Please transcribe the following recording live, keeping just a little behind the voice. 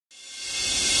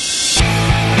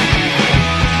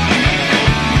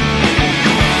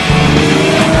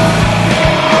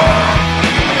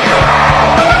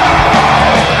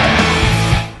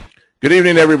Good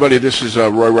evening, everybody. This is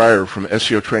Roy Ryer from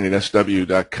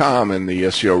SEOtrainingsW.com and the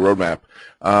SEO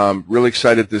Roadmap. Really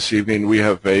excited this evening. We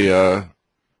have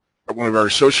one of our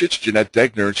associates, Jeanette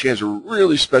Degner, and she has a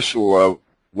really special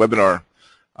webinar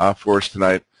for us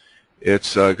tonight.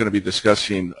 It's going to be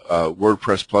discussing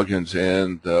WordPress plugins,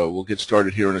 and we'll get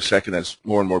started here in a second as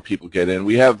more and more people get in.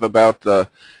 We have about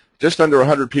just under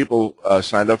 100 people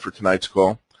signed up for tonight's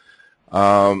call.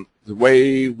 The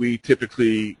way we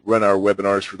typically run our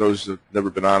webinars, for those that have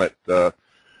never been on it,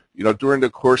 during the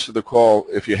course of the call,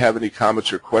 if you have any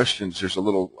comments or questions, there's a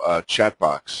little chat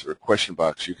box or question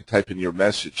box. You can type in your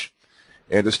message,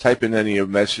 and just type in any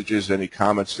messages, any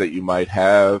comments that you might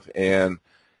have, and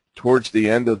towards the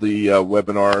end of the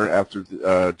webinar,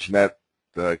 after Jeanette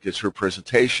gets her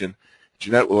presentation,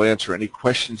 Jeanette will answer any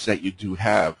questions that you do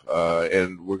have,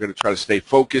 and we're going to try to stay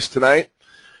focused tonight.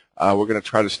 We're going to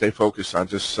try to stay focused on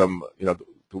just some, the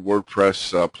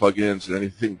WordPress plugins and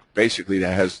anything basically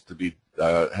that has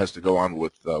to go on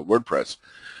with WordPress.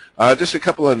 Just a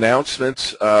couple of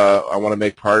announcements I want to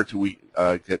make prior to we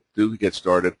get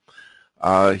started.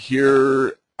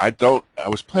 Here, I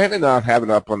was planning on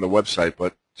having it up on the website,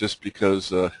 but just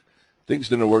because things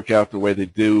didn't work out the way they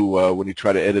do when you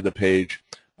try to edit a page,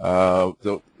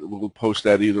 we'll post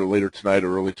that either later tonight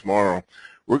or early tomorrow.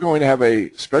 We're going to have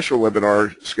a special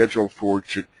webinar scheduled for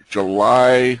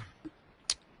July,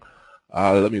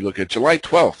 let me look at July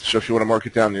 12th. So if you want to mark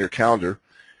it down in your calendar,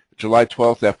 July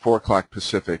 12th at 4 o'clock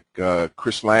Pacific,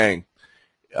 Chris Lang,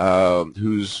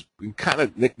 who's been kind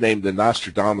of nicknamed the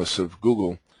Nostradamus of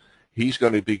Google, he's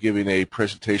going to be giving a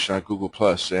presentation on Google+.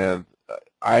 And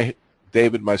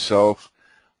David, myself,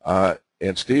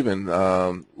 and Stephen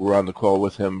were on the call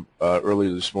with him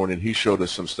earlier this morning. He showed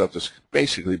us some stuff that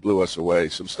basically blew us away,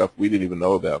 some stuff we didn't even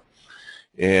know about.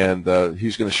 And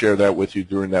he's going to share that with you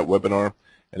during that webinar.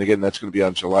 And again, that's going to be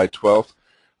on July 12th.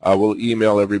 We'll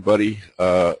email everybody.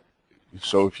 So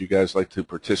if you guys like to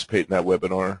participate in that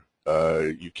webinar,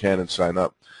 you can and sign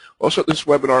up. Also, this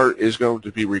webinar is going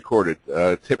to be recorded.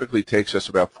 It typically takes us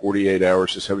about 48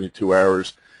 hours to 72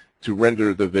 hours to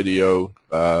render the video,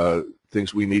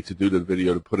 things we need to do to the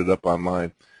video to put it up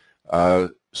online.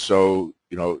 So,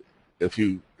 if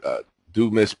you do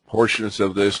miss portions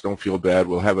of this, don't feel bad.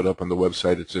 We'll have it up on the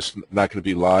website. It's just not going to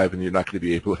be live, and you're not going to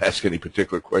be able to ask any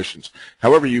particular questions.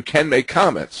 However, you can make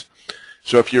comments.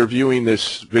 So if you're viewing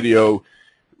this video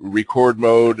record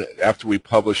mode after we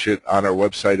publish it on our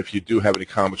website, if you do have any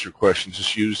comments or questions,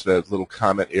 just use that little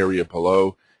comment area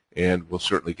below, and we'll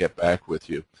certainly get back with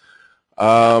you.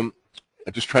 I'm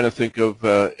just trying to think of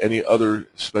any other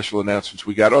special announcements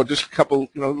we got. Oh, just a couple,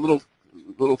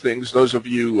 little things. Those of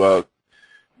you,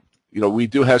 we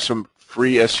do have some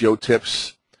free SEO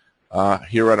tips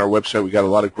here on our website. We got a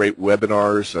lot of great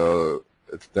webinars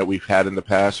that we've had in the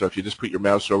past. So if you just put your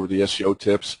mouse over the SEO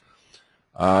tips,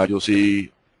 you'll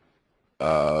see,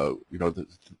 our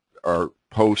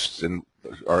posts and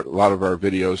a lot of our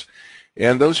videos.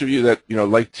 And those of you that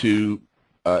like to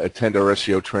attend our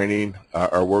SEO training,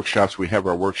 our workshops. We have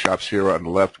our workshops here on the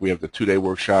left. We have the 2-day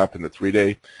workshop and the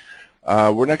 3-day.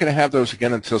 We're not going to have those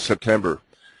again until September.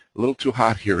 A little too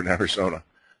hot here in Arizona.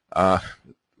 And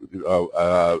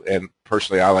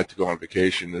personally, I like to go on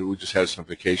vacation. We just had some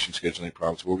vacation scheduling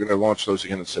problems. We're going to launch those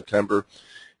again in September.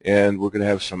 And we're going to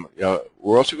have some,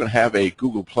 we're also going to have a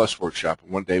Google Plus workshop,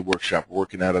 a 1-day workshop. We're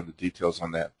working out on the details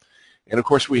on that. And, of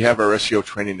course, we have our SEO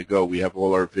training to go. We have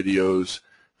all our videos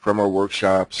from our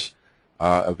workshops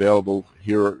available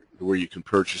here where you can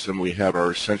purchase them. We have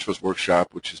our Essentials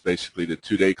workshop, which is basically the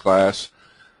 2-day class,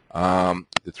 the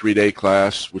 3-day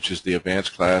class, which is the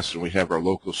advanced class, and we have our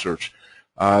local search.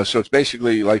 So it's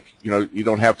basically like, you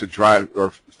don't have to drive or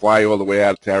fly all the way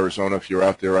out to Arizona if you're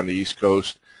out there on the East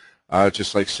Coast.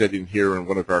 Just like sitting here in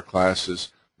one of our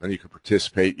classes, then you can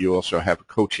participate. You also have a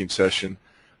coaching session.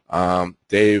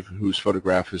 Dave, whose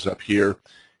photograph is up here,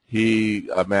 he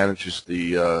manages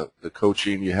the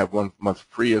coaching. You have 1 month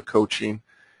free of coaching,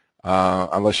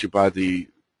 unless you buy the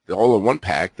all-in-one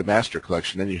pack, the Master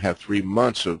Collection. Then you have 3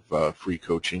 months of free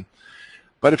coaching.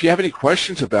 But if you have any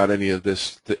questions about any of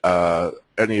this,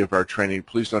 any of our training,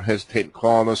 please don't hesitate in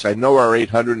calling us. I know our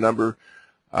 800 number,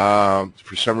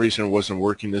 for some reason, it wasn't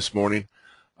working this morning.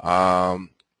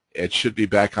 It should be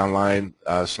back online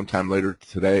sometime later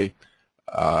today,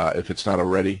 if it's not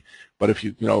already. But if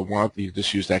you want, you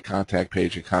just use that contact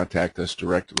page and contact us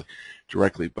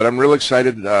directly. But I'm real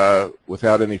excited.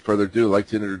 Without any further ado, I'd like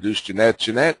to introduce Jeanette.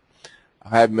 Jeanette,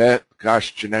 I've met.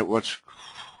 Gosh, Jeanette,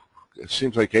 it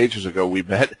seems like ages ago we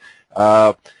met.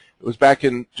 It was back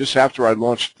in just after I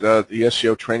launched the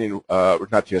SEO training, or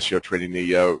not the SEO training,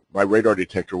 my radar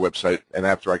detector website, and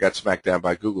after I got smacked down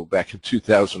by Google back in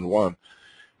 2001.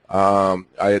 I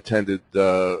attended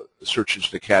the Search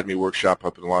Engine Academy workshop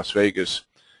up in Las Vegas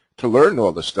to learn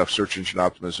all this stuff, search engine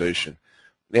optimization.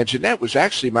 And Jeanette was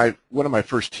actually one of my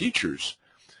first teachers.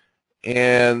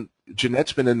 And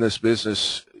Jeanette's been in this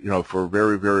business, for a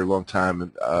very, very long time,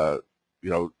 and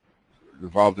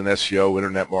involved in SEO,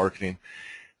 internet marketing,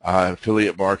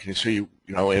 affiliate marketing. So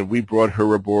and we brought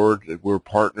her aboard. We're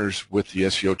partners with the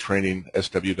SEO training,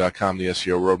 SW.com, the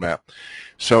SEO roadmap.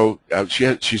 So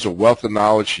she's a wealth of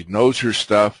knowledge. She knows her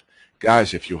stuff.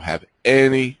 Guys, if you have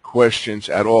any questions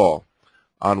at all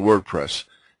on WordPress,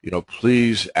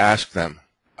 please ask them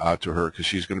to her, because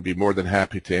she's going to be more than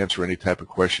happy to answer any type of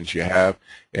questions you have.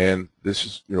 And this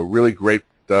is really great.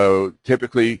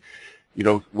 Typically,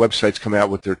 websites come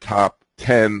out with their top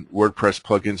 10 WordPress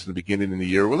plugins in the beginning of the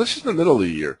year. Well, this is the middle of the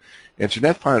year, and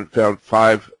Jeanette found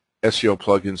 5 SEO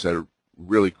plugins that are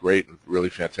really great and really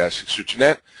fantastic. So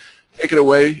Jeanette, take it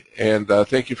away, and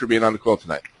thank you for being on the call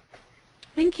tonight.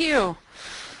 Thank you.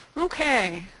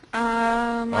 Okay.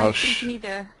 I think you need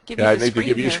to give me the screen. Yeah, I need to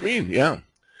give you a screen, yeah.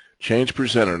 Change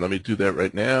presenter. Let me do that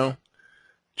right now.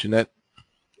 Jeanette,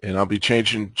 and I'll be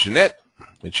changing Jeanette,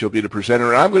 and she'll be the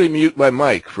presenter. And I'm going to mute my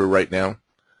mic for right now.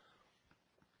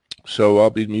 So I'll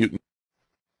be muting.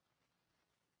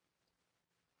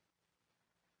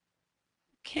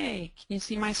 Okay, can you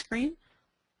see my screen?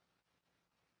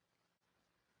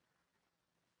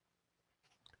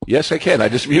 Yes, I can. I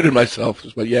just muted myself,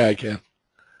 but yeah, I can.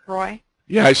 Roy?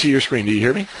 Yeah, I see your screen. Do you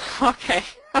hear me? Okay,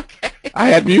 okay. I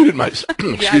had muted myself.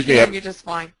 Yeah, I can hear you just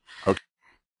fine. Okay.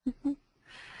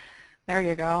 There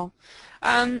you go.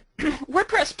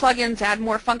 WordPress plugins add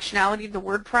more functionality to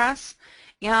WordPress.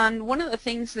 And one of the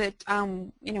things that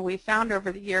we found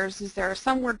over the years is there are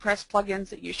some WordPress plugins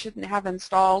that you shouldn't have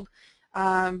installed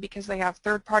because they have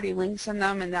third-party links in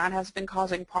them, and that has been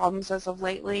causing problems as of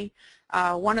lately.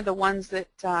 One of the ones that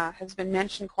has been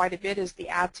mentioned quite a bit is the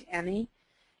Add to Any,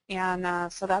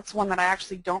 and so that's one that I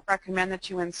actually don't recommend that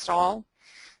you install.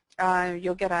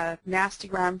 You'll get a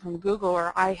nastygram from Google,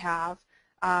 or I have,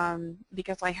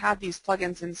 because I had these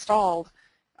plugins installed.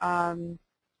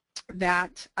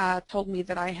 That told me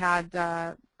that I had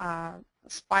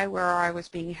spyware, or I was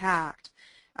being hacked.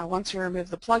 Once we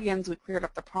removed the plugins, we cleared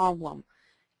up the problem.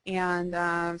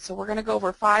 And so we're going to go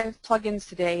over 5 plugins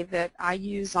today that I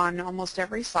use on almost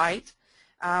every site.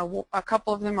 A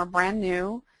couple of them are brand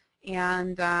new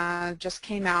and just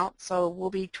came out, so we'll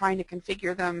be trying to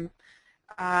configure them.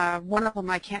 One of them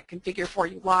I can't configure for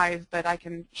you live, but I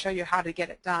can show you how to get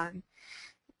it done.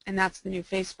 And that's the new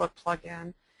Facebook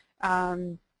plugin.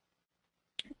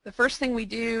 The first thing we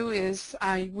do is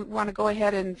we want to go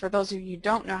ahead and, for those of you who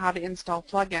don't know how to install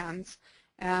plugins,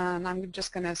 and I'm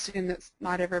just going to assume that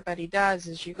not everybody does,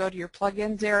 is you go to your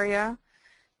plugins area,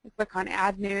 you click on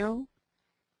Add New,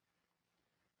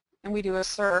 and we do a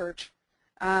search.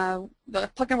 The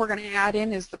plugin we're going to add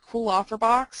in is the Cool Author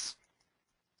Box.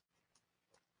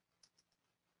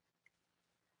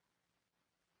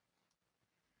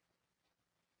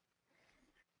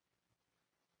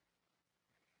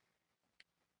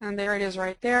 And there it is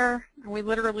right there. And we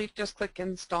literally just click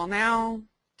Install Now,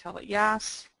 tell it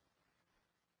yes,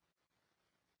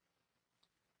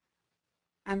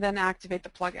 and then activate the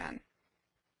plugin.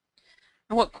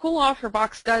 And what Cool Author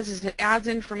Box does is it adds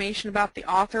information about the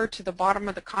author to the bottom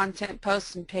of the content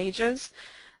posts and pages.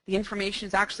 The information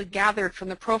is actually gathered from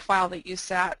the profile that you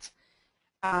set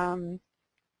in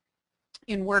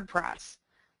WordPress.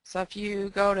 So if you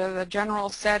go to the general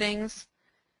settings,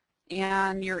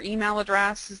 and your email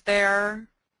address is there,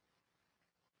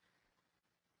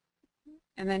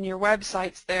 and then your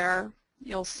website's there,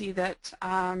 you'll see that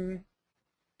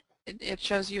it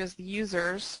shows you as the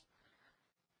users.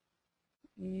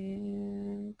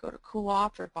 And go to Cool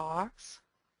Author Box,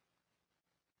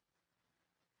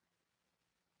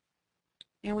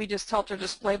 and we just tell it to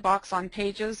display box on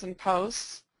pages and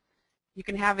posts. You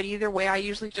can have it either way. I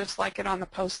usually just like it on the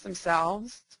posts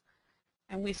themselves,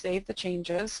 and we save the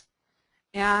changes.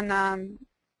 And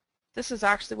this is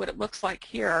actually what it looks like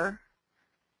here.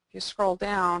 If you scroll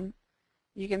down,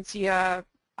 you can see you have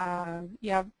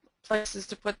places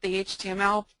to put the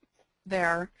HTML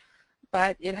there,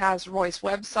 but it has Roy's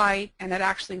website, and it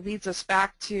actually leads us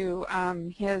back to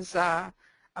his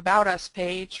About Us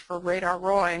page for Radar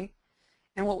Roy.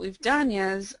 And what we've done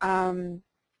is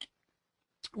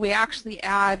we actually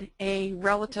add a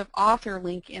relative author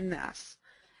link in this.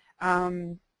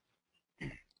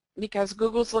 Because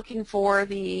Google's looking for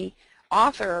the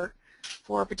author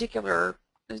for a particular,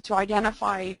 to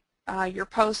identify your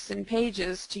posts and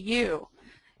pages to you,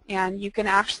 and you can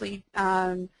actually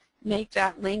make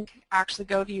that link actually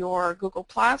go to your Google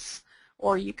Plus,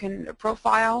 or you can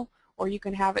profile, or you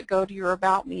can have it go to your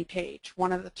About Me page,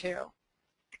 one of the two.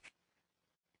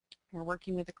 We're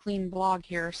working with a clean blog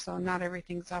here, so not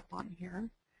everything's up on here.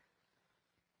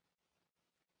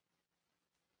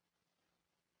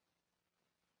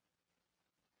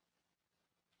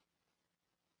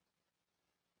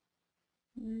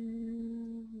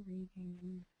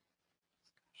 Reading.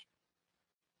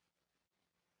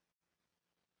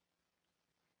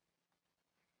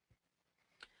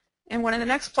 And one of the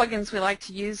next plugins we like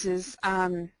to use is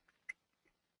Yoast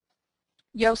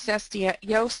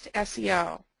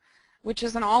SEO, which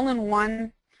is an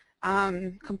all-in-one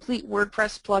complete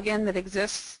WordPress plugin that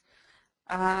exists.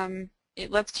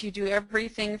 It lets you do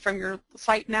everything from your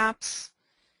sitemaps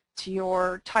to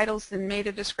your titles and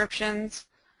meta descriptions.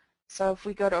 So if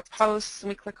we go to Posts and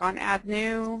we click on Add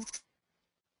New,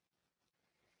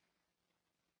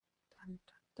 dun,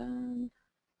 dun, dun.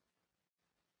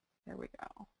 There we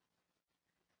go.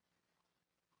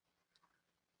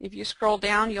 If you scroll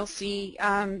down, you'll see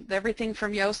everything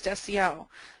from Yoast SEO.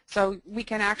 So we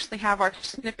can actually have our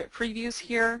snippet previews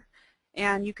here,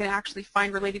 and you can actually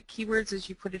find related keywords as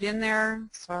you put it in there.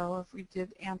 So if we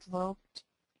did antelope,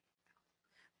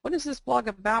 what is this blog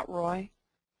about, Roy?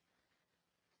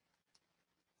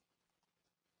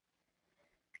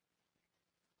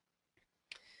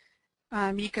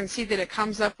 You can see that it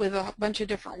comes up with a bunch of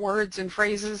different words and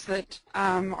phrases that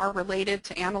are related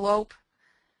to antelope.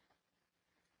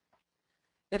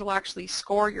 It'll actually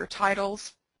score your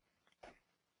titles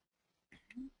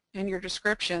and your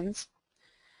descriptions.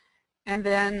 And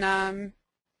then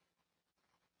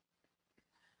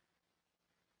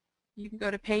you can go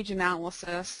to page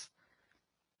analysis,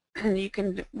 and you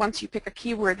can, once you pick a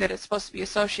keyword that it's supposed to be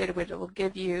associated with, it will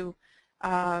give you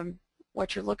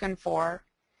what you're looking for.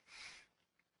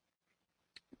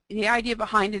 The idea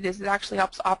behind it is it actually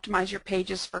helps optimize your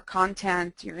pages for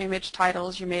content, your image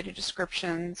titles, your meta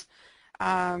descriptions.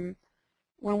 When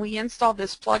we install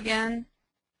this plugin,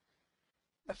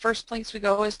 the first place we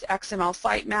go is to XML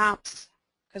sitemaps,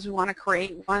 because we want to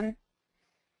create one.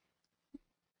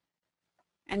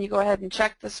 And you go ahead and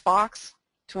check this box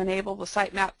to enable the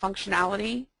sitemap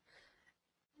functionality.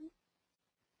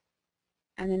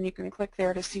 And then you can click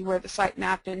there to see where the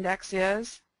sitemap index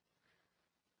is.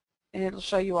 And it'll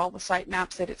show you all the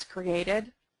sitemaps that it's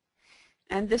created.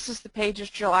 And this is the page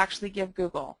that you'll actually give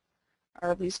Google,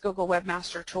 or at least Google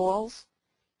Webmaster Tools.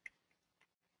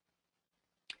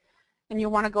 And you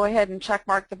want to go ahead and check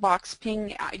mark the box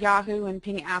ping Yahoo and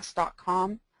ping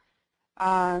ask.com.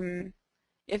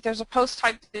 If there's a post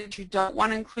type that you don't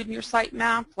want to include in your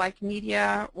sitemap, like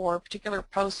media or particular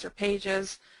posts or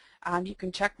pages, you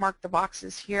can check mark the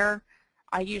boxes here.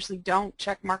 I usually don't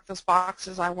check mark those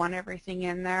boxes. I want everything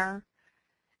in there.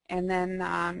 And then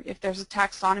if there's a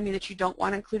taxonomy that you don't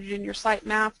want included in your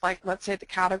sitemap, like let's say the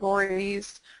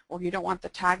categories, or you don't want the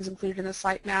tags included in the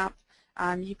sitemap,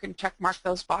 you can check mark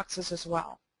those boxes as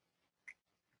well.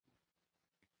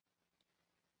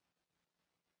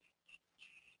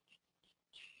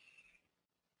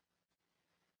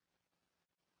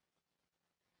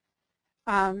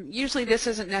 Usually this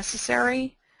isn't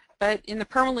necessary, but in the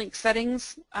permalink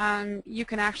settings, you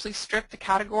can actually strip the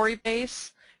category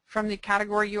base from the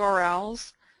category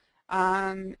URLs,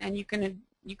 and you can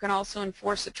also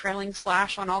enforce a trailing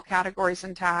slash on all categories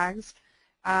and tags.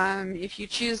 If you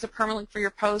choose the permalink for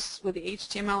your posts with the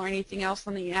HTML or anything else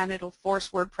on the end, it'll force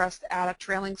WordPress to add a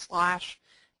trailing slash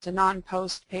to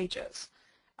non-post pages.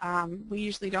 We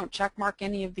usually don't check mark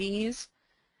any of these,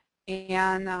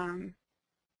 and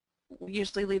we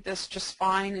usually leave this just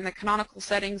fine. In the canonical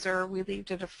settings, or we leave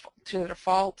to the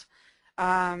default,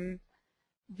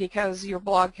 because your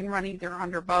blog can run either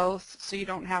under both, so you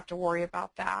don't have to worry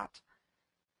about that.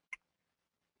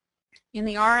 In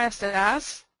the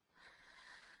RSS,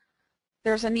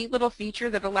 there's a neat little feature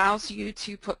that allows you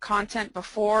to put content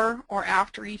before or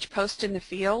after each post in the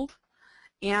field.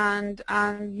 And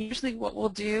usually what we'll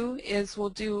do is we'll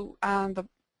do the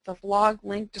blog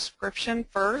link description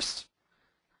first,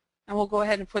 and we'll go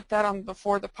ahead and put that on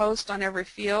before the post on every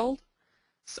field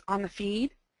on the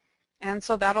feed. And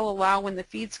so that'll allow when the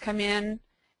feeds come in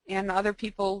and other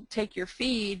people take your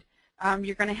feed,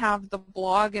 you're going to have the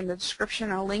blog and the description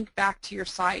and a link back to your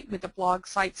site with the blog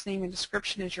site's name and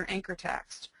description as your anchor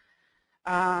text.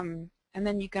 And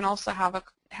then you can also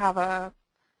have a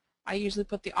I usually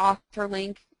put the author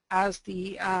link as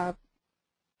the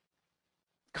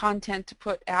content to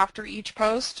put after each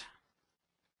post.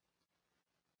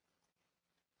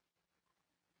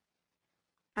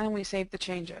 and then we save the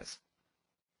changes.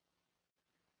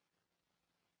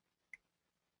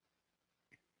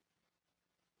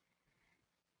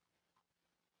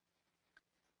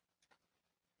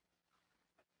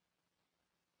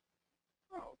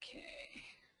 Okay.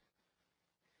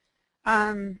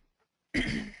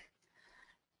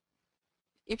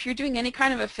 If you're doing any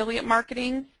kind of affiliate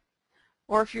marketing,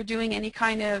 or if you're doing any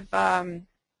kind of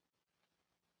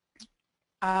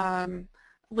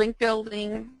link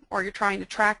building, or you're trying to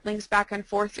track links back and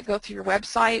forth that go through your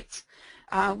websites,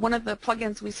 one of the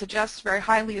plugins we suggest very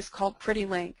highly is called Pretty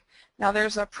Link. Now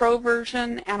there's a pro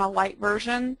version and a light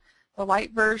version. The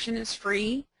light version is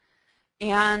free,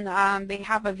 and they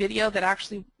have a video that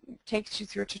actually takes you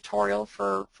through a tutorial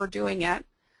for doing it.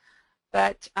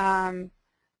 But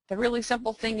the really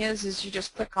simple thing is you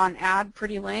just click on Add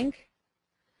Pretty Link,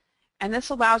 and this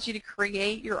allows you to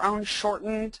create your own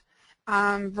shortened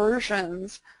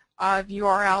versions of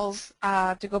URLs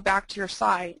to go back to your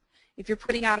site. If you're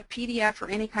putting out a PDF or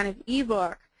any kind of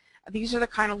ebook, these are the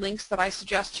kind of links that I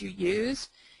suggest you use,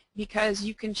 because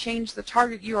you can change the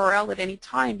target URL at any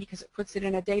time because it puts it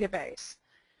in a database.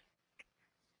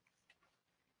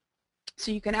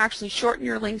 So you can actually shorten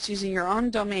your links using your own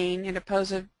domain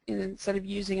instead of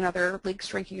using another link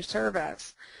shrinking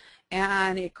service.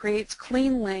 And it creates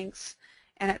clean links,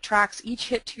 and it tracks each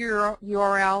hit to your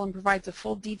URL and provides a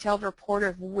full detailed report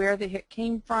of where the hit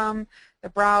came from, the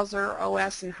browser,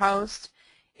 OS, and host.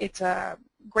 It's a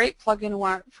great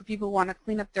plugin for people who want to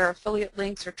clean up their affiliate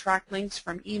links or track links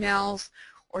from emails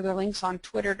or their links on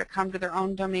Twitter to come to their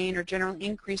own domain, or generally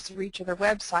increase the reach of their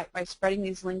website by spreading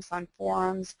these links on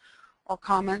forums or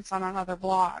comments on other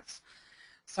blogs.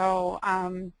 So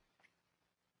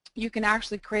you can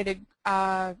actually create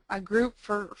a group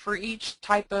for each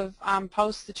type of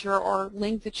post or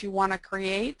link that you want to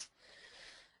create.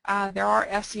 There are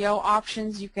SEO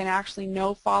options. You can actually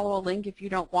no follow a link if you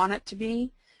don't want it to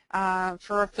be.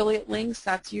 For affiliate links,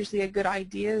 that's usually a good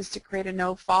idea, is to create a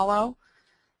no follow,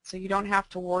 so you don't have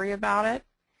to worry about it.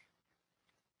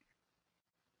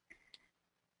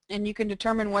 And you can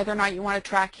determine whether or not you want to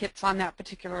track hits on that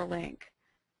particular link.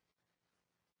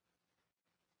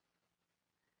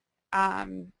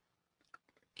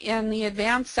 In the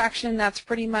advanced section, that's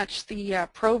pretty much the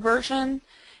pro version.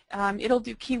 It'll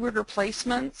do keyword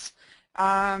replacements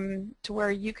to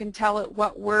where you can tell it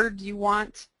what word you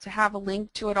want to have a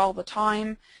link to it all the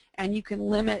time, and you can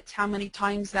limit how many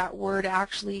times that word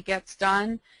actually gets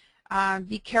done.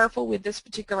 Be careful with this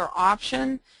particular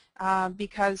option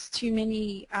because too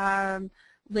many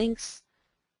links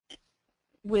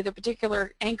with a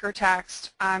particular anchor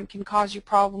text can cause you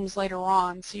problems later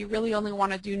on. So you really only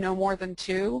want to do no more than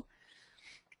 2.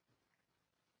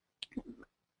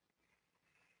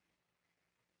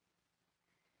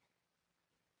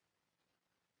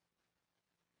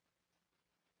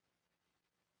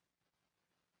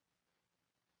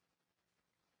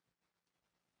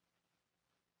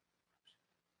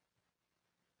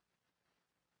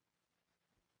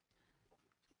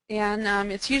 And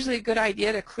it's usually a good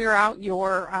idea to clear out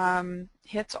your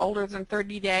hits older than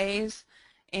 30 days.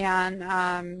 And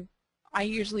I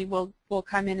usually will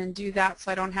come in and do that,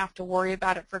 so I don't have to worry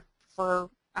about it for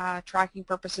tracking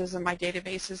purposes in my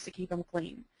databases to keep them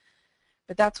clean.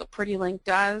 But that's what Pretty Link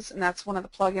does, and that's one of the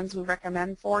plugins we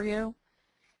recommend for you.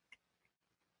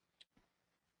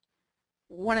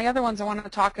 One of the other ones I want to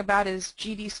talk about is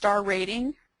GD star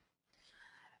rating.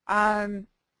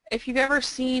 If you've ever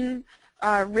seen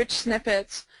rich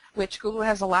snippets, which Google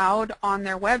has allowed on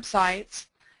their websites,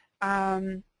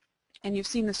 and you've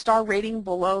seen the star rating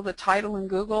below the title in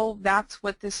Google, that's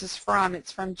what this is from.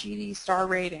 It's from GD star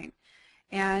rating.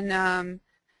 And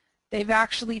they've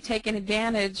actually taken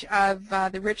advantage of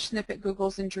the rich snippet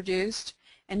Google's introduced,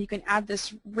 and you can add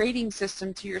this rating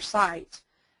system to your site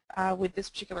with this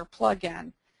particular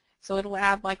plugin. So it'll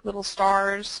add like little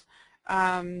stars.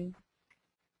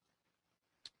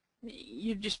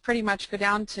 You just pretty much go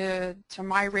down to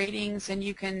my ratings, and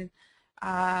you can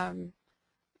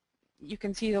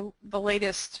see the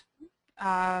latest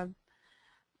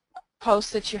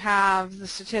posts that you have, the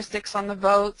statistics on the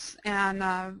votes,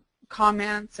 and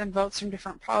comments and votes from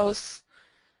different posts.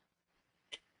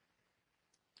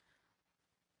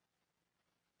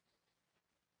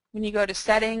 When you go to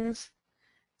settings,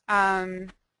 there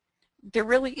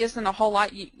really isn't a whole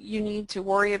lot you need to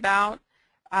worry about.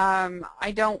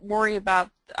 I don't worry about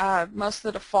most of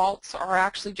the defaults are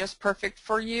actually just perfect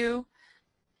for you.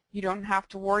 You don't have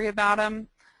to worry about them.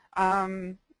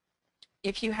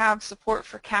 If you have support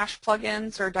for cache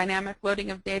plugins or dynamic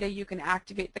loading of data, you can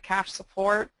activate the cache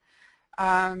support.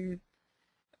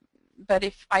 But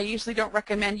if I usually don't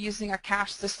recommend using a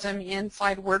cache system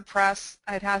inside WordPress.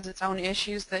 It has its own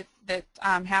issues that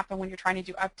happen when you're trying to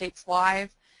do updates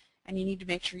live, and you need to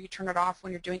make sure you turn it off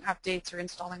when you're doing updates or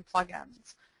installing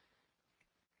plugins.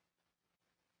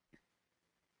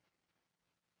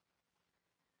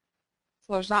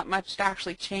 So there's not much to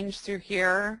actually change through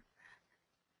here.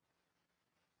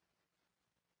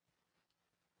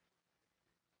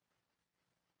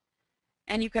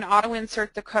 And you can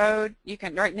auto-insert the code. You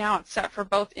can, right now it's set for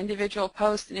both individual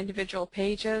posts and individual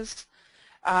pages.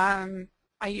 I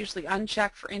usually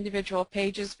uncheck for individual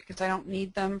pages because I don't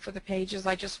need them for the pages.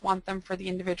 I just want them for the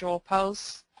individual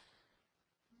posts.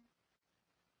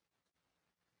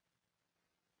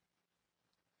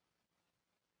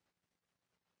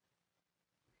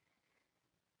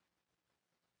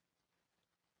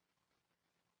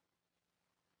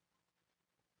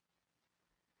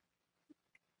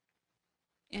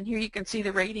 And here you can see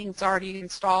the ratings already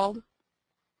installed.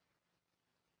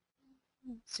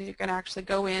 So you can actually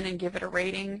go in and give it a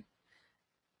rating.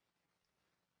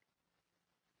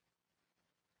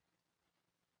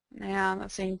 And the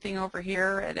same thing over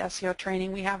here at SEO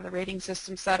Training, we have the rating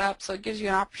system set up, so it gives you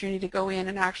an opportunity to go in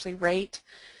and actually rate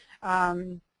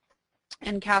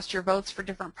and cast your votes for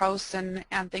different posts and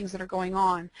things that are going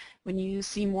on. When you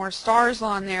see more stars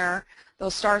on there,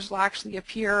 those stars will actually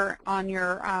appear on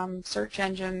your search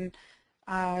engine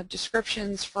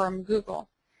descriptions from Google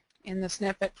in the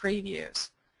snippet previews.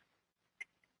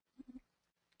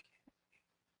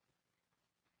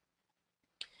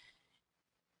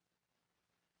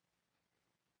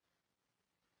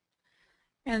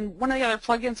 And one of the other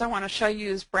plugins I want to show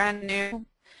you is brand new.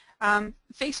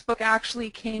 Facebook actually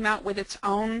came out with its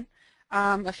own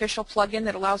official plugin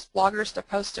that allows bloggers to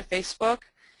post to Facebook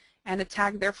and to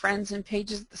tag their friends and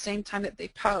pages at the same time that they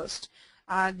post.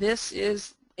 This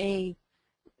is a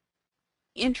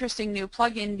interesting new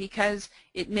plugin because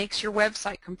it makes your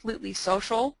website completely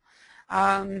social.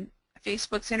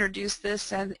 Facebook's introduced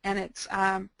this, and it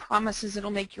promises it'll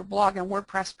make your blog and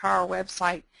WordPress Power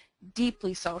website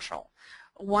deeply social.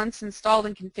 Once installed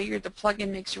and configured, the plugin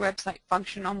makes your website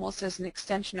function almost as an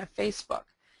extension of Facebook.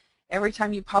 Every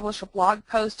time you publish a blog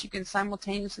post, you can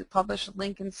simultaneously publish a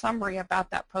link and summary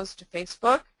about that post to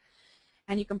Facebook,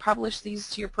 and you can publish these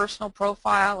to your personal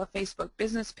profile, a Facebook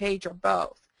business page, or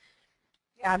both,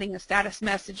 adding a status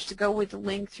message to go with the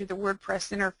link through the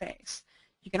WordPress interface.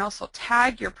 You can also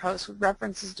tag your posts with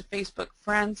references to Facebook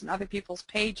friends and other people's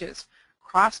pages,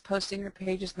 cross-posting your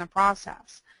pages in the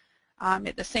process.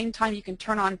 At the same time, you can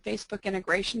turn on Facebook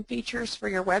integration features for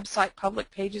your website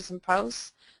public pages and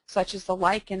posts, such as the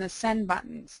like and the send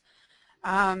buttons.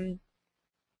 The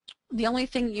only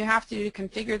thing you have to do to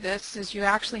configure this is you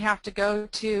actually have to go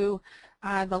to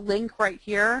the link right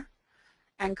here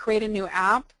and create a new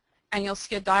app, and you'll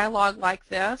see a dialog like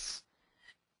this.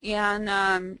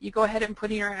 And you go ahead and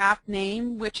put in your app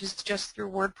name, which is just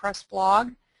through WordPress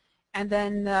blog, and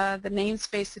then the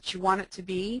namespace that you want it to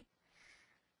be.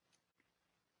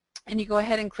 And you go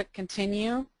ahead and click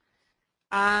continue,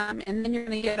 and then you're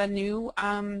going to get a new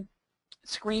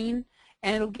screen,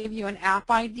 and it'll give you an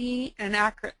app ID and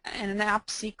an app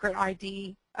secret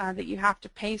ID that you have to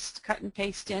cut and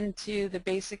paste into the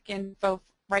basic info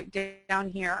right down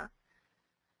here.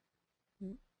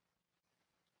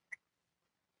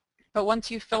 But once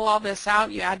you fill all this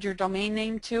out, you add your domain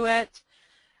name to it.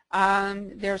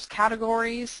 There's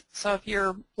categories, so if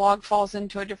your blog falls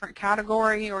into a different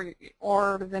category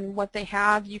or than what they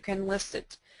have, you can list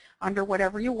it under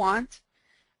whatever you want.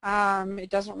 It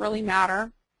doesn't really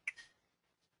matter.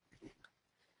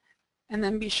 And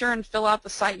then be sure and fill out the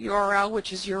site URL,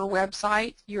 which is your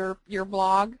website, your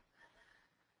blog.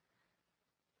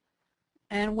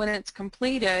 And when it's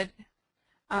completed,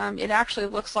 it actually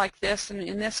looks like this, and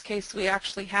in this case we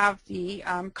actually have the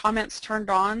comments turned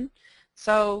on.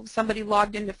 So somebody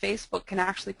logged into Facebook can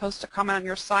actually post a comment on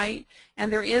your site,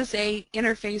 and there is a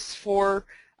interface for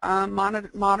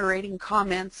moderating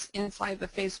comments inside the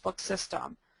Facebook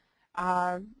system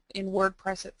in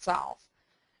WordPress itself.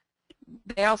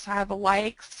 They also have the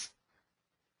likes,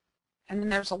 and then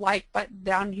there's a like button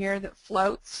down here that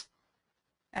floats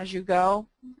as you go.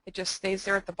 It just stays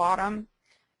there at the bottom,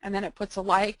 and then it puts a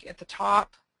like at the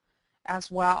top as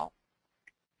well.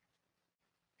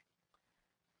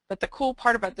 But the cool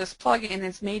part about this plugin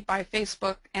is made by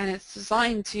Facebook, and it's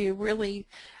designed to really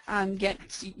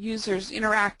get users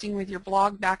interacting with your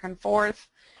blog back and forth,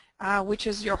 which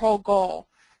is your whole goal.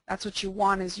 That's what you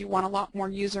want, is you want a lot more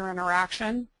user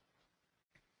interaction.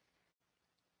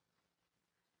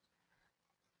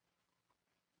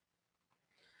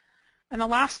 And the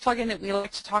last plugin that we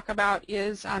like to talk about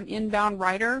is Inbound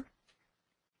Writer.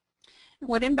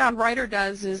 What Inbound Writer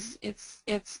does is it's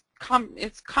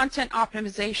content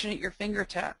optimization at your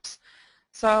fingertips.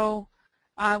 So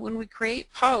when we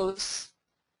create posts,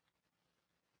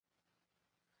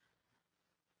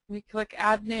 we click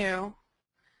Add New,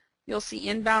 you'll see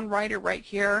Inbound Writer right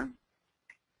here.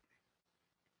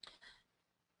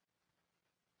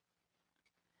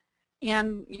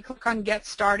 And you click on Get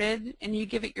Started, and you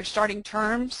give it your starting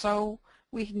terms. So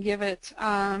we can give it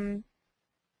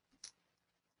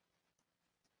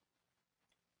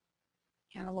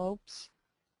antelopes.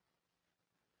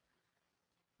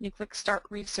 You click Start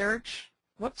Research.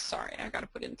 Whoops, sorry, I got to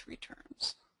put in 3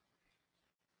 terms.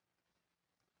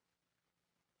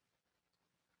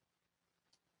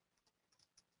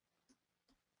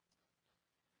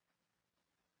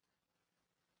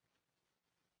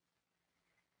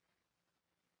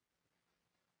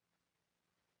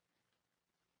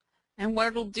 And what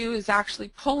it'll do is actually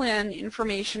pull in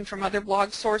information from other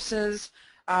blog sources,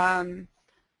 other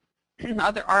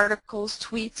articles,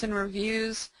 tweets, and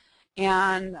reviews,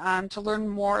 and to learn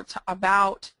more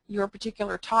about your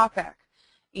particular topic.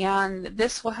 And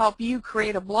this will help you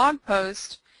create a blog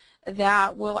post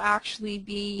that will actually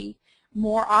be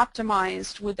more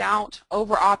optimized without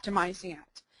over-optimizing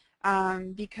it.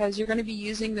 Because you're going to be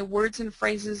using the words and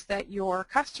phrases that your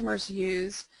customers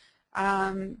use,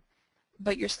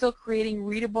 but you're still creating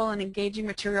readable and engaging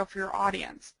material for your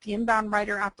audience. The Inbound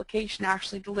Writer application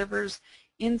actually delivers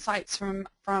insights from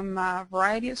a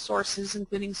variety of sources,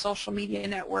 including social media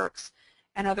networks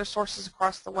and other sources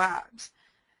across the webs.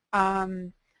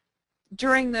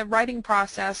 During the writing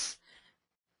process,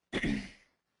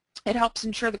 it helps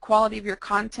ensure the quality of your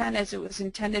content as it was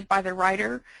intended by the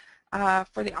writer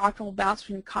for the optimal balance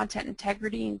between content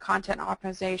integrity and content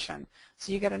optimization.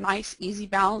 So you get a nice, easy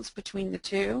balance between the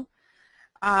two.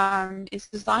 It's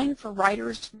designed for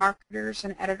writers, marketers,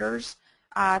 and editors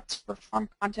to perform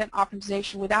content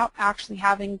optimization without actually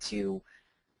having to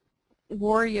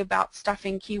worry about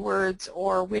stuffing keywords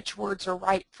or which words are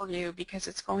right for you, because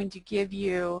it's going to give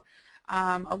you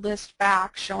a list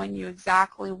back showing you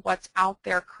exactly what's out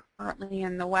there currently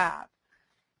in the web.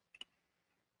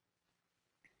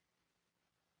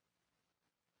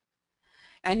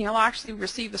 And you'll actually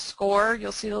receive a score.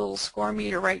 You'll see the little score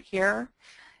meter right here.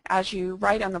 As you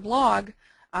write on the blog,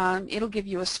 it'll give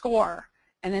you a score,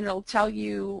 and then it'll tell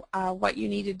you what you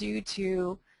need to do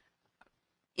to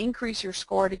increase your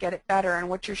score to get it better, and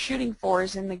what you're shooting for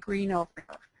is in the green over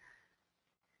here.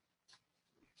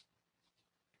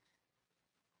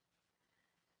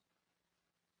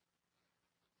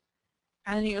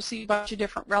 And you'll see a bunch of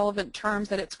different relevant terms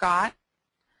that it's got.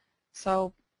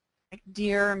 So like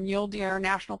deer, mule deer,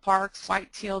 national parks,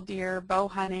 white-tailed deer, bow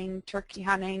hunting, turkey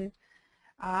hunting,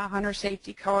 hunter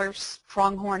safety course,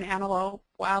 pronghorn antelope,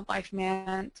 wildlife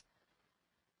management.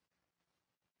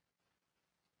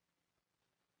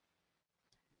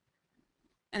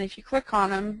 And if you click on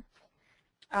them,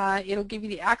 it'll give you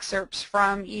the excerpts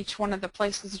from each one of the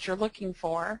places that you're looking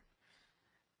for.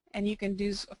 And you can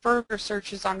do further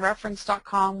searches on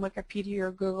reference.com, Wikipedia,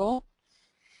 or Google.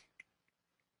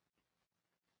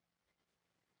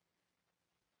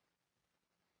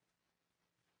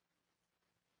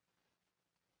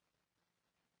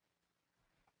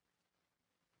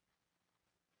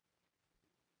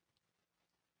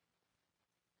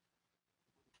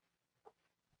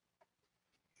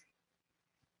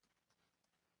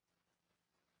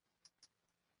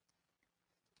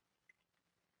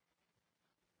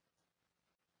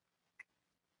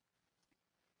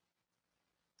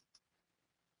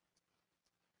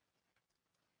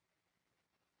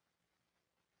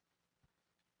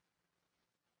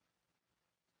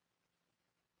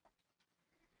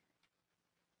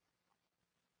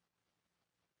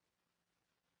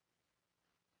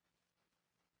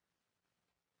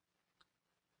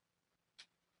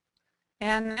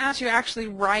 And as you actually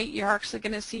write, you're actually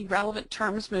going to see relevant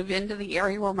terms move into the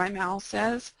area where my mouse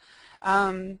is.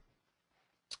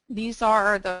 These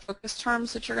are the focus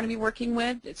terms that you're going to be working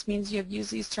with. It means you have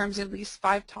used these terms at least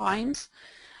 5 times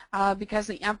because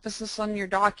the emphasis on your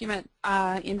document,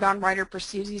 Inbound Writer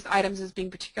perceives these items as being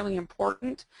particularly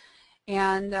important.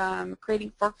 And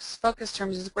creating focus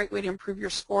terms is a great way to improve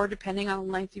your score depending on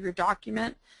the length of your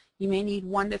document. You may need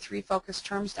 1 to 3 focus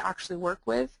terms to actually work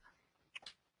with.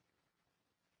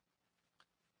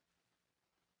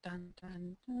 Dun,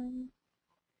 dun, dun.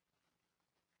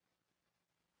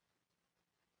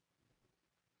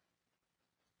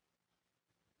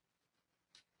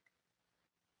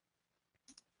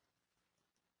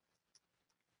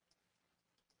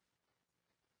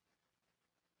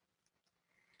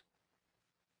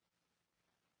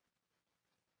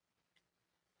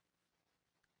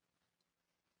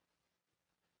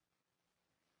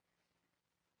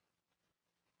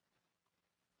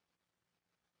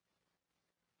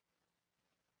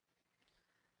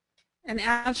 And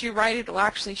as you write, it will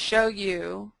actually show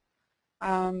you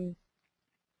that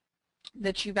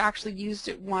you've actually used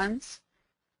it once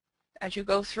as you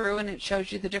go through, and it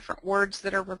shows you the different words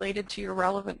that are related to your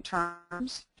relevant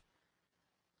terms.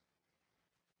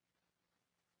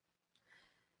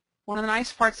 One of the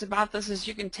nice parts about this is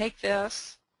you can take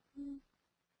this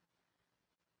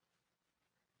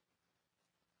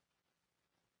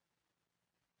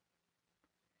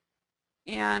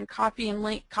and copy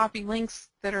links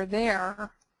that are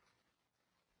there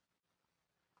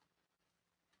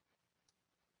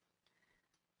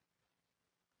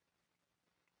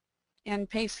and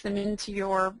paste them into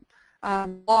your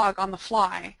blog on the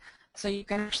fly. So you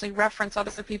can actually reference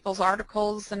other people's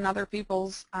articles and other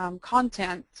people's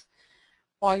content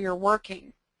while you're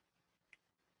working.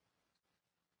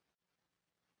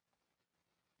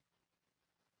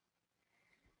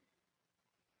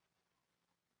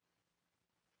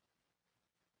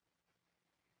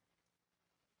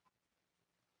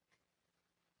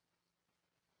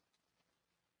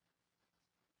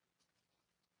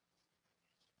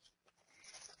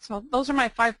 So those are my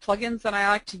 5 plugins that I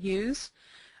like to use.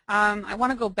 I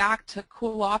want to go back to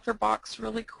Cool Author Box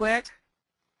really quick.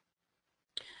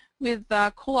 With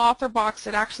Cool Author Box,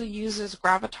 it actually uses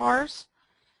gravatars.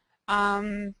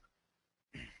 Let's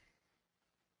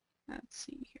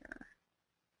see here.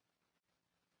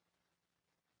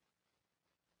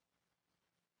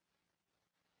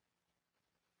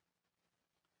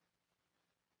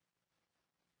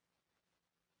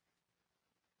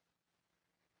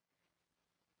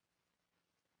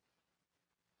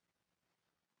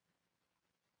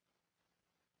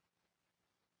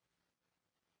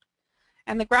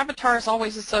 And the gravatar is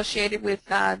always associated with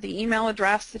the email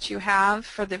address that you have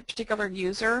for the particular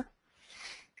user.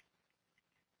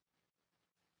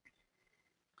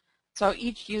 So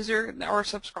each user or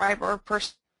subscriber or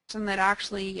person that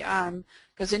actually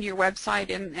goes into your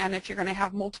website, and if you're going to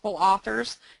have multiple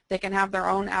authors, they can have their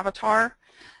own avatar.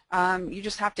 You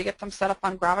just have to get them set up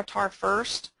on Gravatar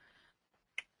first.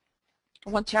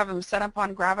 Once you have them set up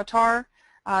on Gravatar,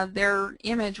 their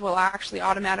image will actually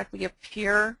automatically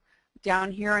appear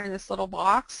down here in this little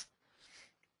box.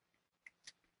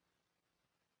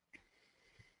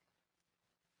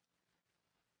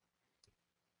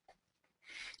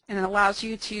 And it allows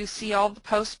you to see all the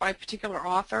posts by a particular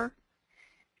author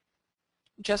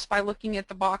just by looking at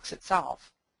the box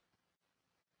itself.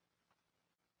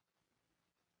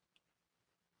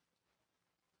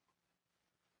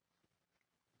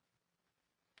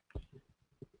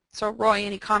 So Roy,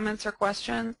 any comments or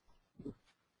questions?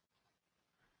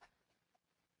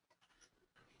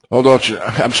 Hold on,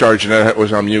 I'm sorry, Jeanette, I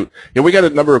was on mute. Yeah, we got a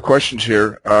number of questions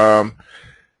here.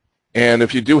 And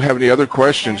if you do have any other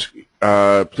questions,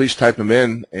 please type them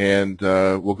in, and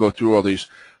we'll go through all these.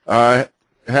 I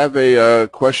have a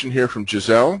question here from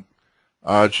Giselle.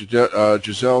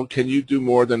 Giselle, can you do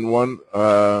more than one?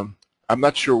 I'm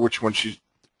not sure which one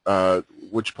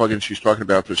which plugin she's talking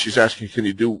about, but she's asking, can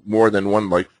you do more than one,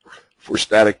 like for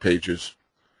static pages?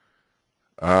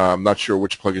 I'm not sure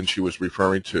which plugin she was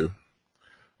referring to.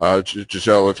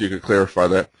 Giselle, if you could clarify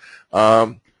that.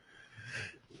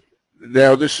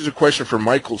 Now, this is a question from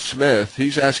Michael Smith.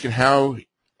 He's asking how,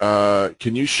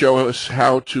 can you show us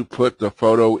how to put the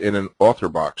photo in an author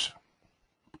box?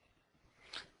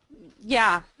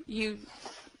 Yeah, you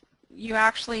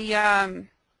actually, it's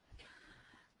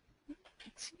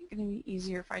going to be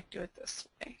easier if I do it this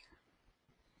way.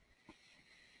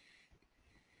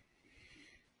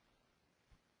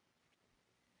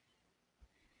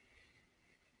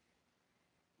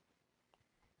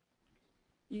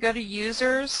 You go to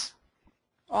Users,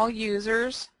 All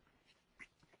Users,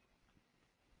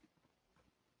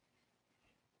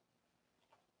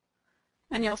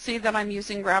 and you'll see that I'm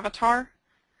using Gravatar.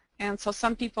 And so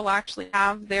some people actually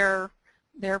have their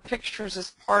pictures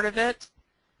as part of it.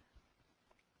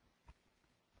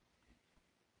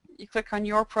 You click on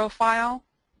Your Profile,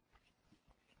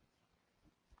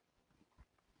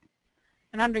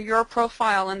 and under Your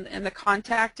Profile in the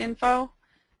contact info,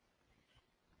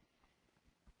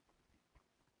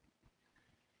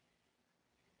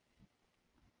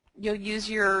 you'll use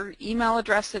your email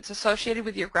address that's associated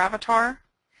with your Gravatar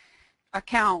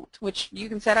account, which you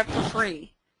can set up for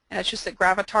free, and it's just at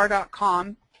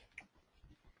gravatar.com.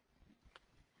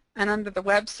 And under the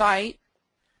website,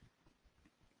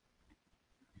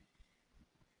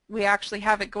 we actually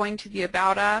have it going to the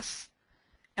About Us,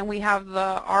 and we have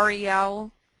the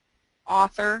REL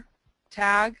author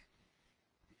tag,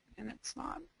 and it's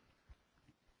not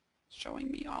showing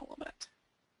me all of it.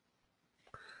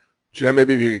 Jen,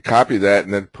 maybe if you could copy that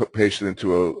and then paste it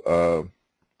into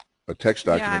a text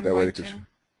document. Yeah, that way they could.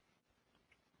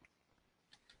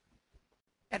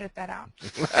 edit that out.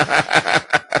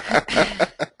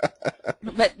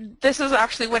 But this is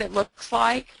actually what it looks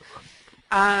like.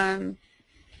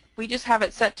 We just have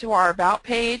it set to our About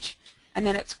page, and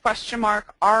then it's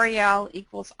 !REL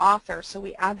equals author, so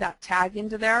we add that tag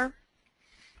into there.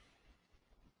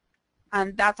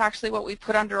 And that's actually what we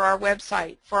put under our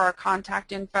website for our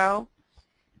contact info.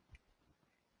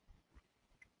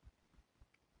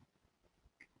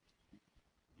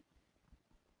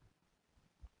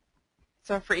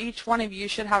 So for each one of you, you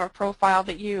should have a profile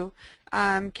that you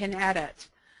can edit.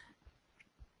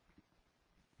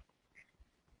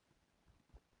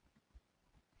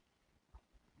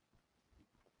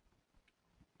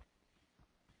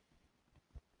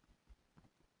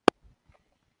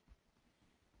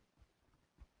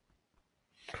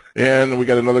 And we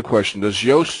got another question. Does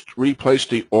Yoast replace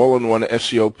the all-in-one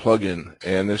SEO plugin?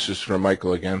 And this is from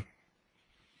Michael again.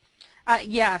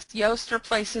 Yes, Yoast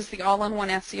replaces the all-in-one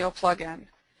SEO plugin.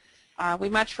 We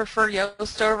much prefer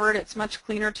Yoast over it. It's much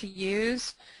cleaner to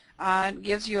use. It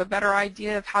gives you a better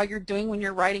idea of how you're doing when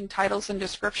you're writing titles and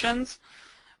descriptions.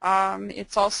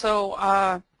 It's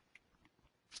also,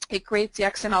 it creates the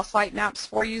XML sitemaps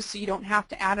for you, so you don't have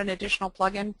to add an additional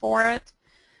plugin for it.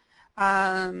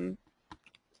 Let's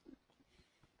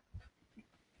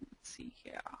see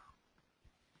here.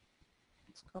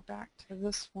 Let's go back to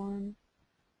this one.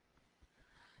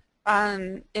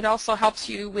 It also helps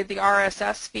you with the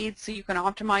RSS feeds, so you can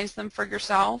optimize them for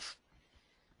yourself,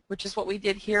 which is what we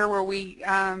did here, where we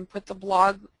put the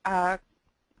blog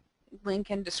link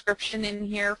and description in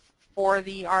here for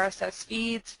the RSS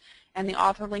feeds and the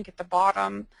author link at the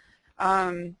bottom.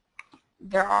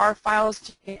 There are files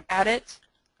to edit.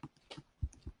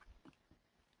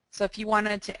 So if you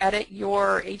wanted to edit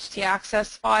your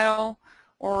htaccess file,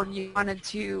 or you wanted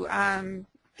to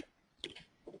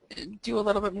do a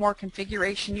little bit more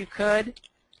configuration, you could.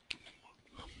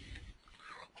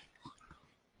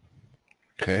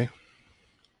 Okay.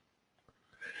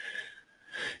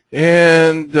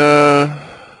 And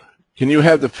can you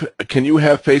have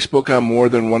Facebook on more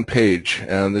than one page?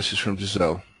 And this is from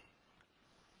Giselle.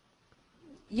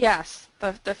 Yes,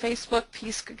 the Facebook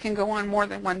piece can go on more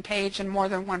than one page and more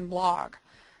than one blog.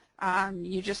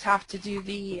 You just have to do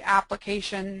the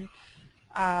application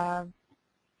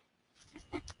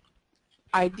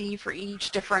ID for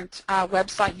each different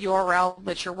website URL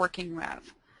that you're working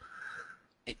with.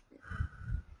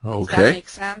 Okay. Does that make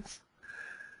sense?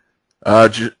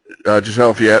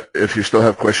 Giselle, if you still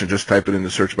have questions, just type it in the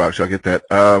search box. I'll get that.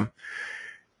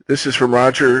 This is from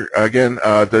Roger again.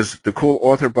 Does the cool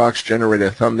author box generate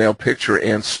a thumbnail picture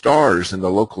and stars in the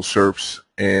local SERPs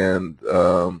and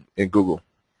in Google?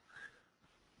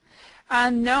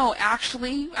 No,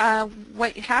 actually,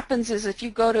 what happens is if you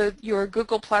go to your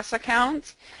Google Plus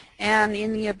account and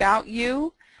in the About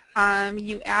You,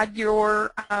 you add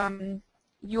your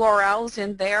URLs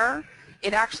in there,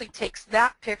 it actually takes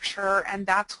that picture and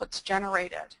that's what's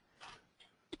generated.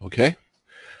 Okay.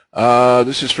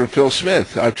 This is from Phil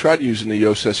Smith. I've tried using the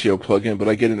Yoast SEO plugin, but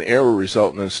I get an error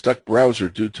result in a stuck browser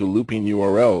due to looping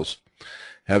URLs.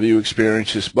 Have you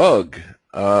experienced this bug?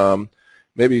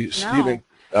 Maybe No. Stephen.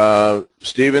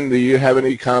 Stephen, do you have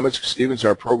any comments? Stephen's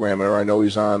our programmer. I know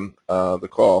he's on the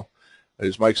call.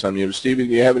 His mic's unmuted. Stephen,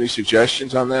 do you have any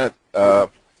suggestions on that?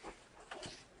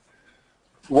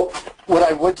 What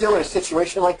I would do in a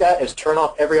situation like that is turn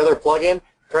off every other plugin,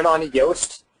 turn on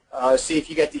Yoast, see if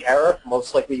you get the error.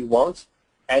 Most likely you won't.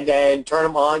 And then turn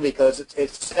them on, because it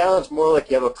sounds more like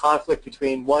you have a conflict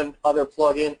between one other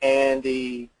plugin and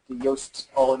the Yoast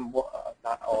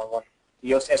not all-in-one,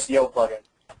 the Yoast SEO plugin.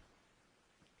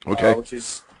 Okay.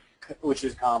 Which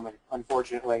is common,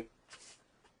 unfortunately.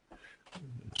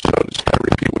 So just to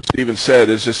repeat what Stephen said,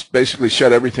 is just basically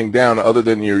shut everything down other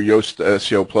than your Yoast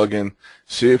SEO plugin.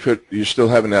 See if you're still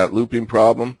having that looping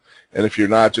problem, and if you're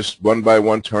not, just one by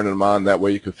one turn them on. That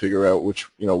way you can figure out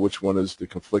which one is the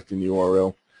conflicting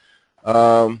URL.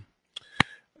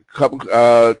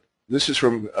 This is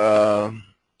from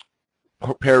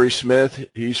Perry Smith.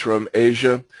 He's from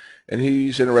Asia, and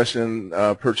he's interested in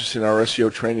purchasing our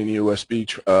SEO training USB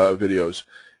videos.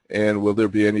 And will there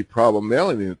be any problem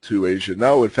mailing it to Asia?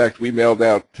 No, in fact, we mailed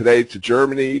out today to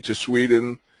Germany, to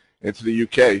Sweden, and to the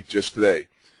UK just today.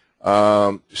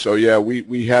 So yeah,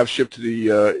 we have shipped to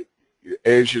the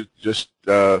Asia. Just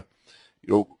put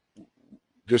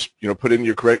in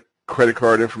your credit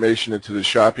card information into the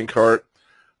shopping cart.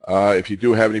 If you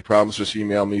do have any problems, just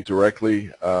email me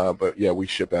directly. But yeah, we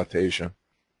ship out to Asia.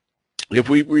 If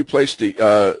we replace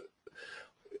the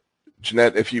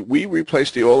Jeanette, we replace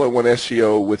the all-in-one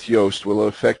SEO with Yoast, will it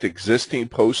affect existing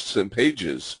posts and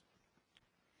pages?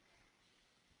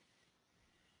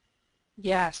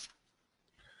 Yes.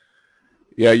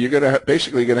 Yeah, you're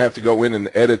basically gonna have to go in and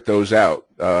edit those out,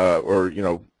 or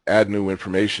add new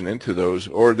information into those.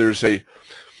 Or there's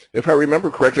if I remember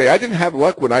correctly, I didn't have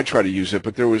luck when I tried to use it,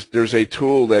 but there's a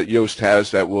tool that Yoast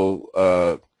has that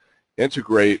will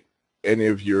integrate any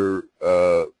of your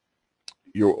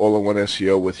all-in-one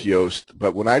SEO with Yoast.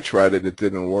 But when I tried it, it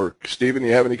didn't work. Stephen,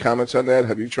 you have any comments on that?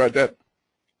 Have you tried that?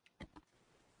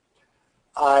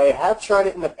 I have tried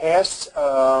it in the past.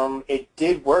 It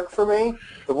did work for me.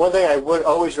 The one thing I would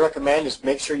always recommend is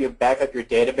make sure you back up your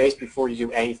database before you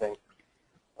do anything.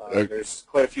 There's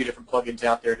quite a few different plugins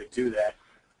out there to do that.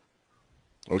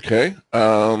 Okay.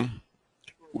 I've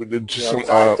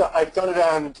done it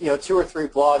on 2 or 3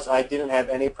 blogs. I didn't have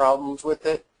any problems with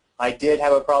it. I did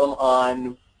have a problem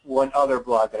on one other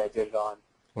blog that I did it on.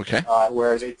 Okay.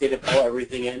 Whereas it didn't pull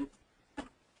everything in.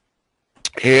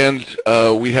 And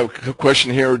we have a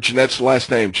question here. Jeanette's last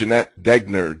name, Jeanette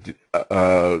Degner.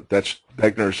 That's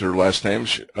Degner's her last name.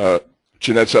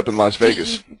 Jeanette's up in Las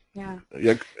Vegas. Yeah.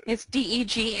 Yeah. It's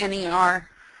Degner.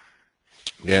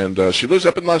 And she lives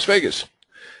up in Las Vegas.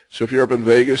 So if you're up in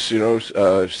Vegas, send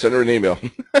her an email.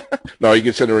 No, you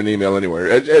can send her an email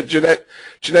anywhere.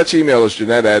 Jeanette's email is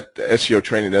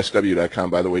Jeanette@SEOtrainingsW.com,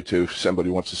 by the way, too, if somebody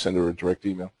wants to send her a direct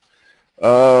email.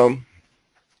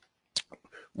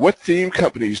 What theme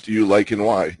companies do you like and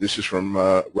why? This is from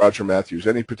Roger Matthews.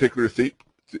 Any particular theme?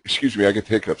 Excuse me, I get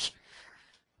hiccups.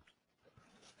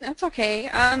 That's okay.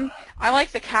 I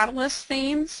like the Catalyst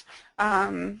themes.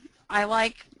 I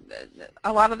like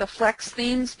a lot of the Flex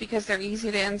themes because they're easy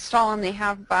to install and they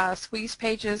have squeeze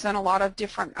pages and a lot of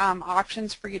different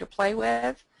options for you to play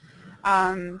with.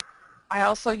 I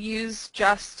also use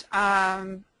just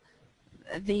the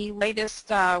latest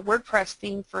WordPress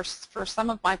theme for some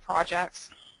of my projects.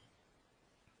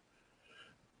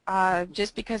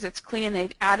 Just because it's clean.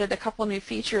 They've added a couple new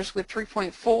features with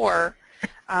 3.4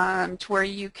 to where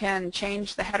you can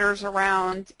change the headers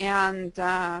around and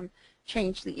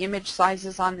change the image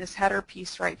sizes on this header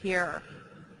piece right here.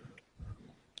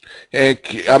 And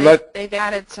they've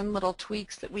added some little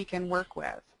tweaks that we can work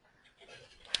with.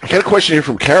 I got a question here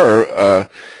from Kara.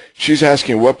 She's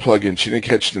asking what plugin. She didn't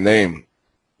catch the name.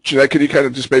 Jeanette, could you kind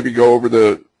of just maybe go over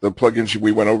the plugins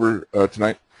we went over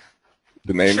tonight?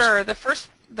 The names? Sure. The first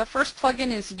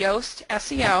plugin is Yoast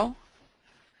SEO.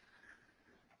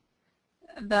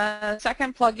 The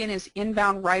second plugin is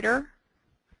Inbound Writer.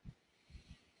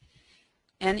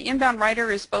 And Inbound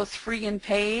Writer is both free and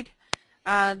paid.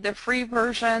 The free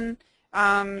version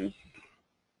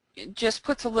just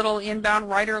puts a little Inbound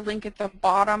Writer link at the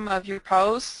bottom of your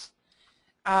posts.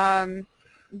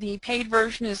 The paid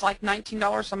version is like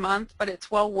 $19 a month, but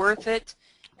it's well worth it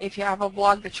if you have a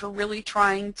blog that you're really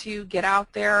trying to get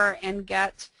out there and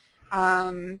get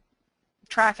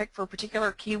traffic for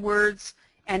particular keywords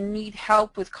and need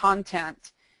help with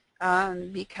content,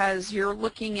 because you're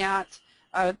looking at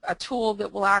a tool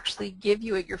that will actually give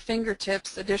you at your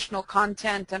fingertips additional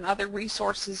content and other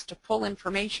resources to pull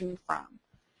information from.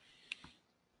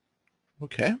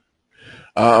 Okay.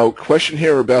 Question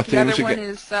here about themes again. The other one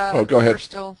is go ahead.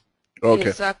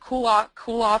 Is Cool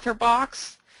Author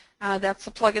Box. That's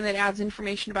the plugin that adds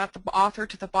information about the author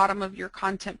to the bottom of your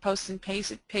content posts and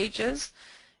pages.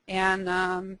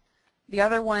 And the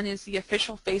other one is the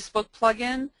official Facebook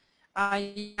plugin.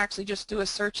 You actually just do a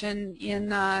search in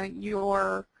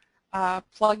your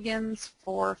plugins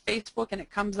for Facebook and it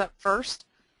comes up first.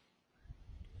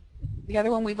 The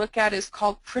other one we look at is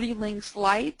called Pretty Links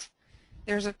Lite.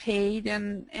 There's a paid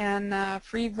and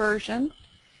free version.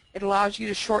 It allows you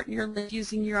to shorten your link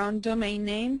using your own domain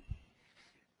name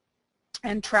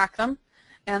and track them.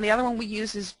 And the other one we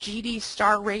use is GD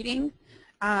Star Rating.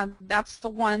 That's the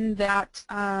one that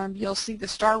you'll see the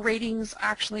star ratings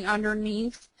actually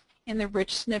underneath in the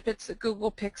rich snippets that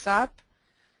Google picks up.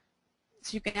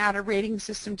 So you can add a rating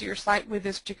system to your site with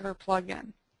this particular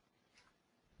plugin.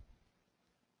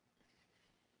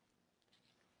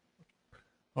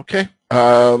 Okay.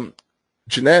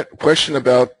 Jeanette, question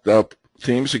about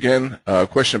themes again.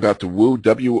 Question about the Woo,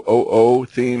 W-O-O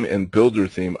theme and Builder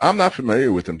theme. I'm not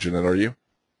familiar with them, Jeanette, are you?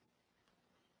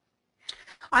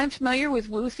 I'm familiar with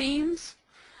Woo themes.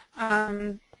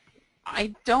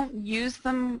 I don't use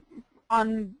them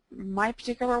on my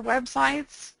particular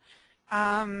websites.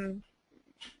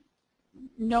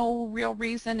 No real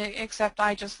reason except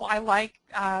I like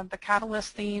the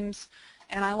Catalyst themes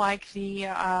and I like the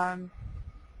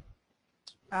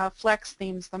Flex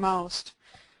themes the most.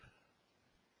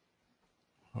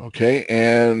 Okay,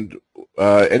 and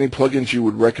any plugins you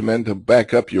would recommend to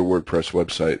back up your WordPress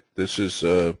website? This is,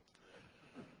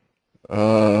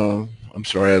 I'm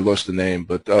sorry, I lost the name,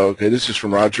 but okay, this is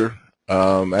from Roger.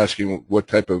 asking what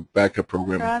type of backup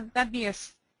program. That'd be a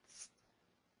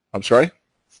I'm sorry?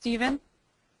 Stephen?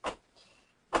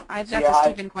 That's Yeah, a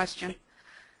Stephen question.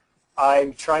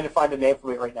 I'm trying to find a name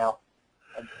for it right now.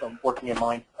 I'm working in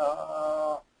mine.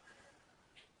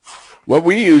 What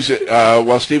we use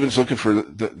while Stephen's looking for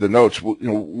the notes,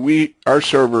 our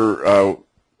server,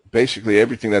 basically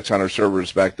everything that's on our server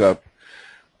is backed up.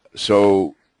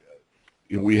 So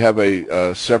we have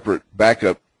a separate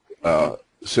backup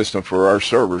system for our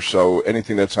server. So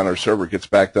anything that's on our server gets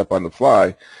backed up on the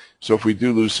fly. So if we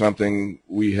do lose something,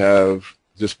 we have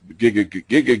just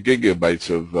gigabytes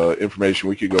of information.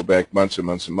 We could go back months and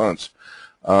months and months.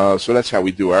 So that's how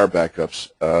we do our backups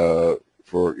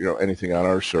for anything on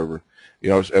our server.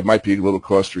 It might be a little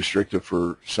cost restrictive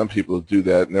for some people to do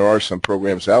that, and there are some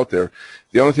programs out there.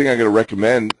 The only thing I'm going to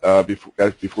recommend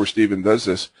before Stephen does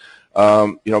this,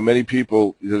 many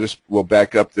people just will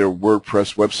back up their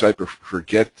WordPress website but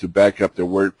forget to back up their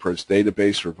WordPress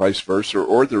database or vice versa,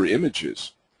 or their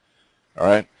images. All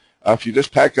right. If you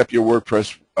just pack up your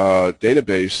WordPress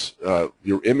database,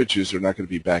 your images are not going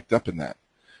to be backed up in that.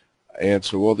 And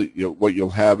so all what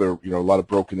you'll have are a lot of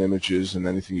broken images and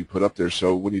anything you put up there.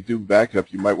 So when you do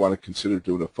backup, you might want to consider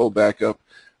doing a full backup.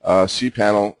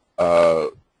 cPanel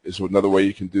is another way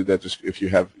you can do that. Just if you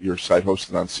have your site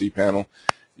hosted on cPanel,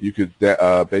 you could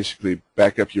basically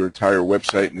back up your entire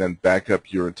website and then back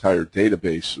up your entire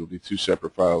database. It'll be two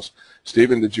separate files.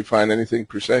 Stephen, did you find anything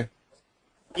per se?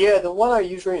 Yeah, the one I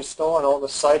usually install on all the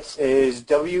sites is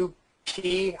WP-DB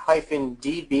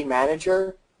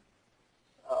Manager.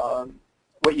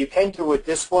 What you can do with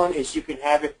this one is you can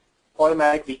have it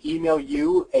automatically email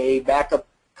you a backup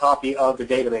copy of the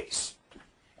database,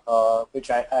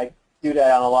 which I do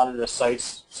that on a lot of the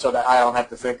sites so that I don't have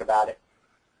to think about it.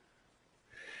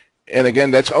 And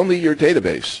again, that's only your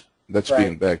database that's right.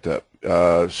 being backed up.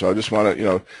 So I just want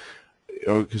to,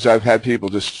 because I've had people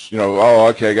just, oh,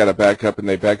 okay, I got to back up, and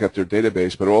they back up their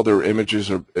database, but all their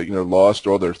images are, lost,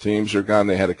 all their themes are gone.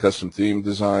 They had a custom theme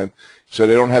design, so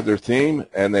they don't have their theme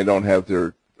and they don't have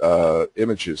their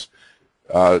images.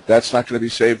 That's not going to be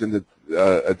saved in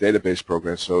a database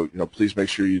program. So, please make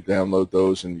sure you download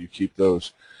those and you keep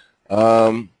those.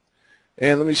 And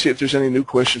let me see if there's any new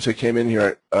questions that came in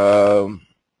here. I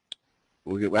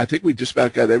think we just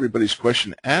about got everybody's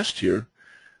question asked here.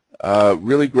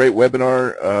 Really great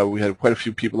webinar. We had quite a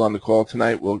few people on the call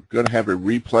tonight. We're going to have a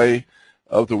replay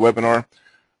of the webinar.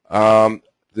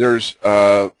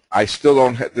 I still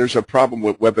don't have, there's a problem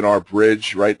with Webinar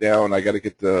Bridge right now, and I got to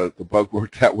get the bug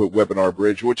worked out with Webinar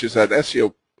Bridge, which is that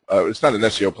SEO, it's not an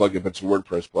SEO plugin, but it's a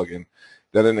WordPress plugin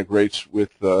that integrates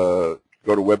with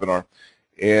GoToWebinar.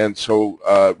 And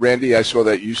so, Randy, I saw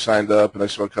that you signed up, and I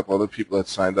saw a couple other people that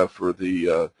signed up for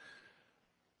the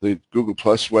Google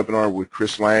Plus webinar with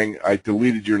Chris Lang. I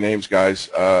deleted your names, guys,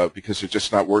 because it's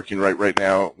just not working right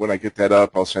now. When I get that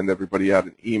up, I'll send everybody out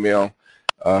an email.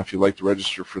 If you'd like to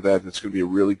register for that, it's going to be a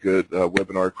really good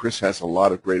webinar. Chris has a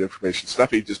lot of great information. Stuff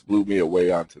he just blew me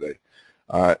away on today.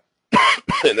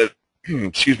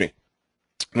 Excuse me.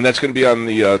 And that's going to be on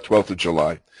the 12th of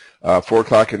July, 4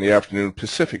 o'clock in the afternoon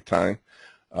Pacific time,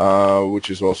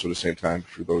 which is also the same time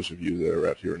for those of you that are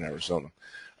out here in Arizona.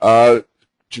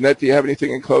 Jeanette, do you have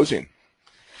anything in closing?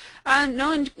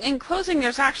 No, in closing,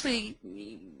 there's actually,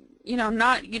 you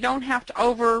don't have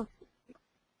to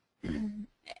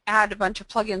add a bunch of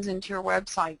plugins into your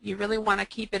website. You really want to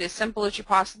keep it as simple as you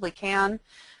possibly can,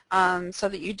 so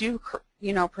that you do,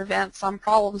 prevent some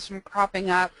problems from cropping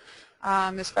up,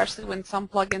 especially when some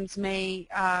plugins may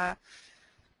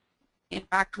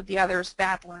interact with the others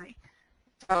badly.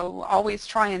 So always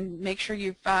try and make sure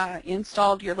you've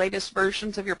installed your latest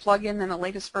versions of your plugin and the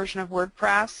latest version of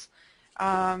WordPress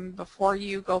before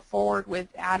you go forward with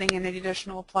adding any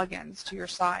additional plugins to your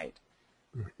site.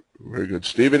 Very good.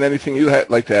 Stephen, anything you'd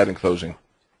like to add in closing?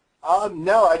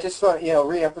 No, I just want to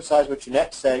re-emphasize what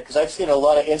Jeanette said, because I've seen a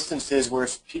lot of instances where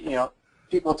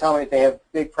people tell me they have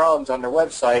big problems on their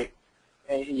website,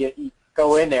 and you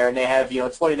go in there and they have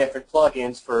 20 different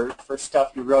plugins for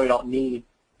stuff you really don't need.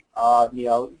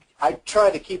 I try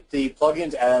to keep the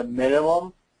plugins at a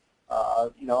minimum.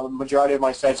 The majority of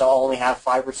my sites I'll only have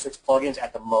 5 or 6 plugins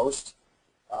at the most,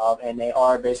 and they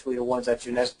are basically the ones that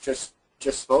Jeanette just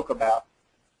spoke about.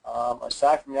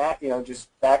 Aside from that, just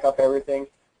back up everything.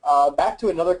 Back to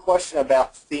another question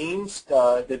about themes.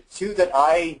 The two that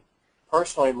I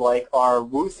personally like are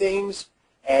Woo Themes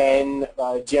and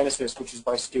Genesis, which is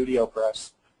by Studio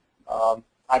Press.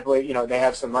 I believe they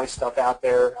have some nice stuff out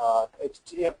there.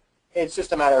 It's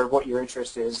just a matter of what your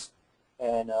interest is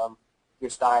and your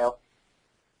style,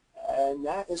 and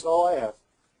that is all I have.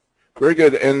 Very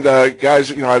good. And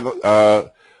guys,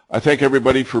 I thank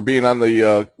everybody for being on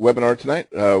the webinar tonight.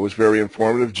 It was very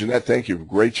informative. Jeanette, thank you.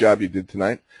 Great job you did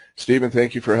tonight. Stephen,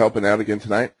 thank you for helping out again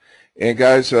tonight. And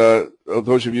guys,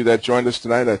 those of you that joined us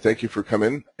tonight, I thank you for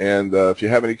coming. And if you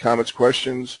have any comments,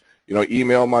 questions,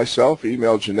 email myself,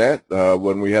 email Jeanette.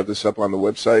 When we have this up on the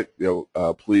website,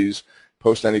 please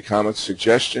post any comments,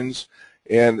 suggestions.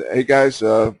 And hey guys,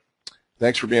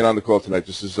 thanks for being on the call tonight.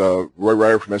 This is Roy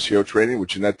Ryer from SEO Training with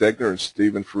Jeanette Degner and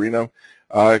Stephen Farino.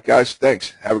 Guys,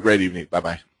 thanks. Have a great evening.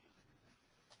 Bye-bye.